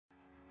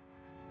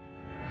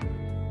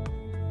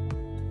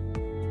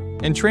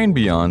In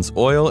TrainBeyond's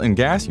oil and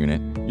gas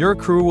unit, your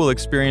crew will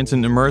experience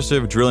an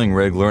immersive drilling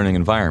rig learning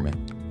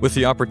environment, with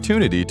the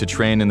opportunity to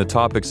train in the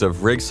topics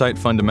of rig site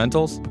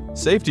fundamentals,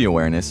 safety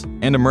awareness,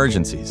 and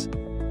emergencies.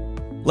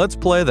 Let's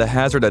play the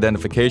hazard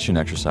identification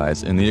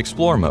exercise in the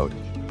Explore mode.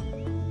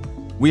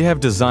 We have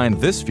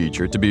designed this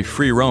feature to be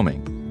free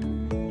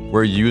roaming,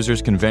 where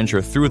users can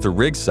venture through the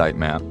rig site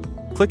map,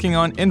 clicking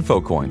on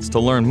info coins to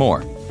learn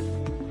more.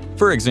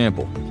 For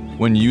example,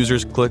 when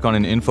users click on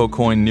an info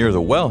coin near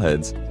the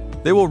wellheads,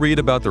 they will read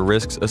about the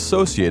risks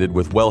associated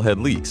with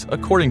wellhead leaks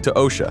according to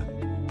OSHA.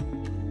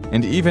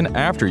 And even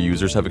after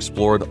users have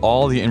explored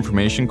all the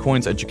information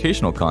coin's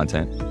educational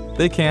content,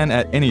 they can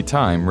at any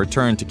time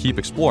return to keep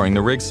exploring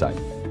the rig site.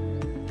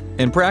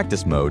 In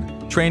practice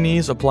mode,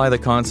 trainees apply the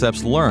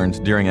concepts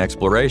learned during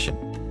exploration.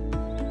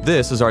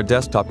 This is our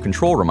desktop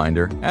control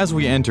reminder as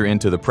we enter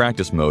into the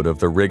practice mode of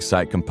the rig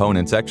site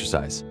components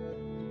exercise.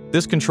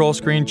 This control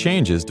screen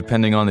changes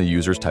depending on the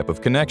user's type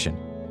of connection,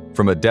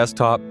 from a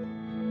desktop,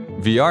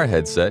 VR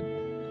headset,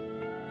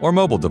 or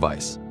mobile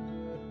device.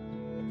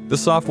 The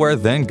software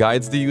then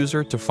guides the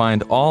user to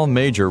find all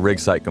major rig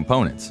site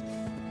components.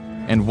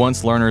 And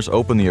once learners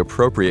open the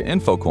appropriate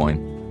info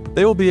coin,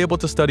 they will be able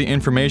to study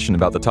information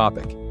about the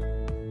topic.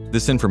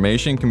 This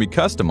information can be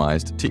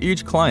customized to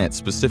each client's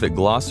specific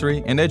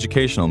glossary and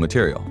educational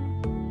material.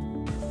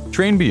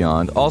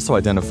 TrainBeyond also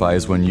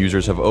identifies when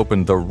users have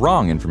opened the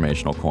wrong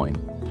informational coin.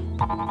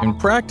 In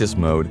practice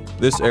mode,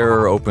 this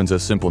error opens a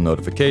simple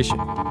notification.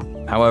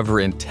 However,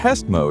 in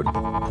test mode,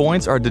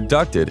 points are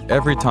deducted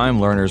every time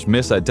learners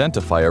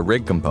misidentify a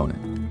rig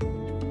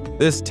component.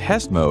 This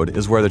test mode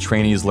is where the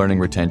trainees' learning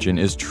retention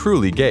is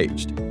truly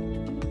gauged.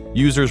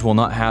 Users will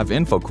not have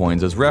info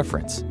coins as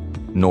reference,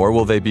 nor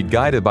will they be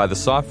guided by the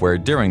software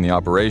during the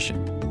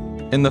operation.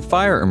 In the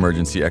fire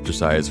emergency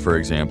exercise, for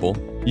example,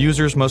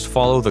 users must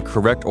follow the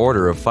correct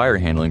order of fire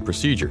handling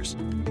procedures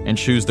and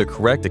choose the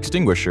correct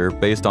extinguisher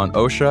based on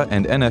OSHA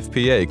and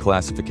NFPA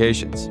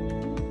classifications.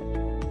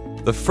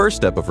 The first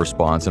step of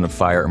response in a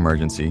fire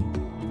emergency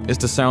is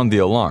to sound the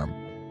alarm.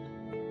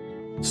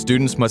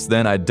 Students must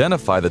then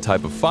identify the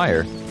type of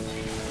fire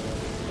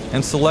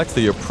and select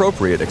the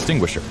appropriate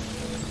extinguisher.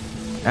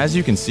 As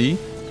you can see,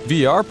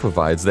 VR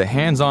provides the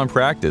hands-on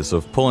practice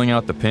of pulling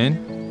out the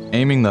pin,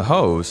 aiming the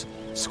hose,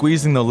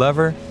 squeezing the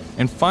lever,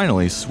 and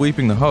finally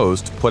sweeping the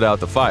hose to put out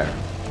the fire.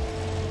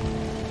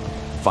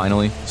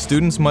 Finally,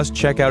 students must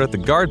check out at the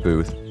guard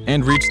booth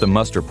and reach the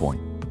muster point.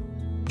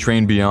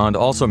 TrainBeyond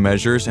also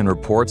measures and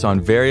reports on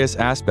various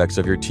aspects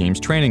of your team's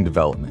training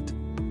development,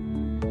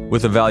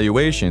 with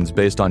evaluations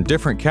based on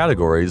different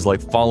categories like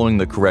following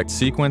the correct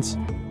sequence,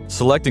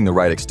 selecting the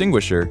right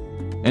extinguisher,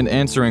 and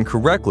answering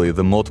correctly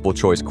the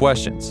multiple-choice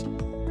questions.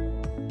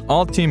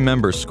 All team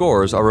members'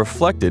 scores are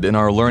reflected in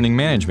our Learning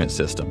Management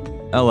System,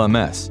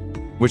 LMS,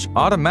 which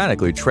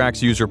automatically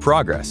tracks user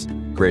progress,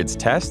 grades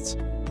tests,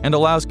 and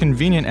allows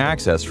convenient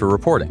access for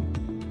reporting.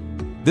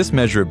 This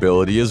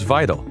measurability is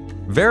vital,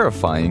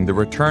 verifying the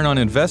return on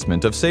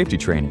investment of safety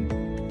training.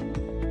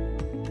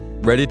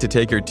 Ready to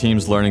take your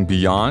team's learning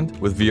beyond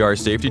with VR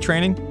safety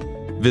training?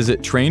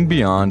 Visit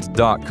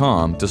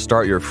trainbeyond.com to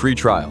start your free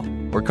trial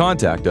or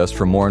contact us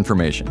for more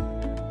information.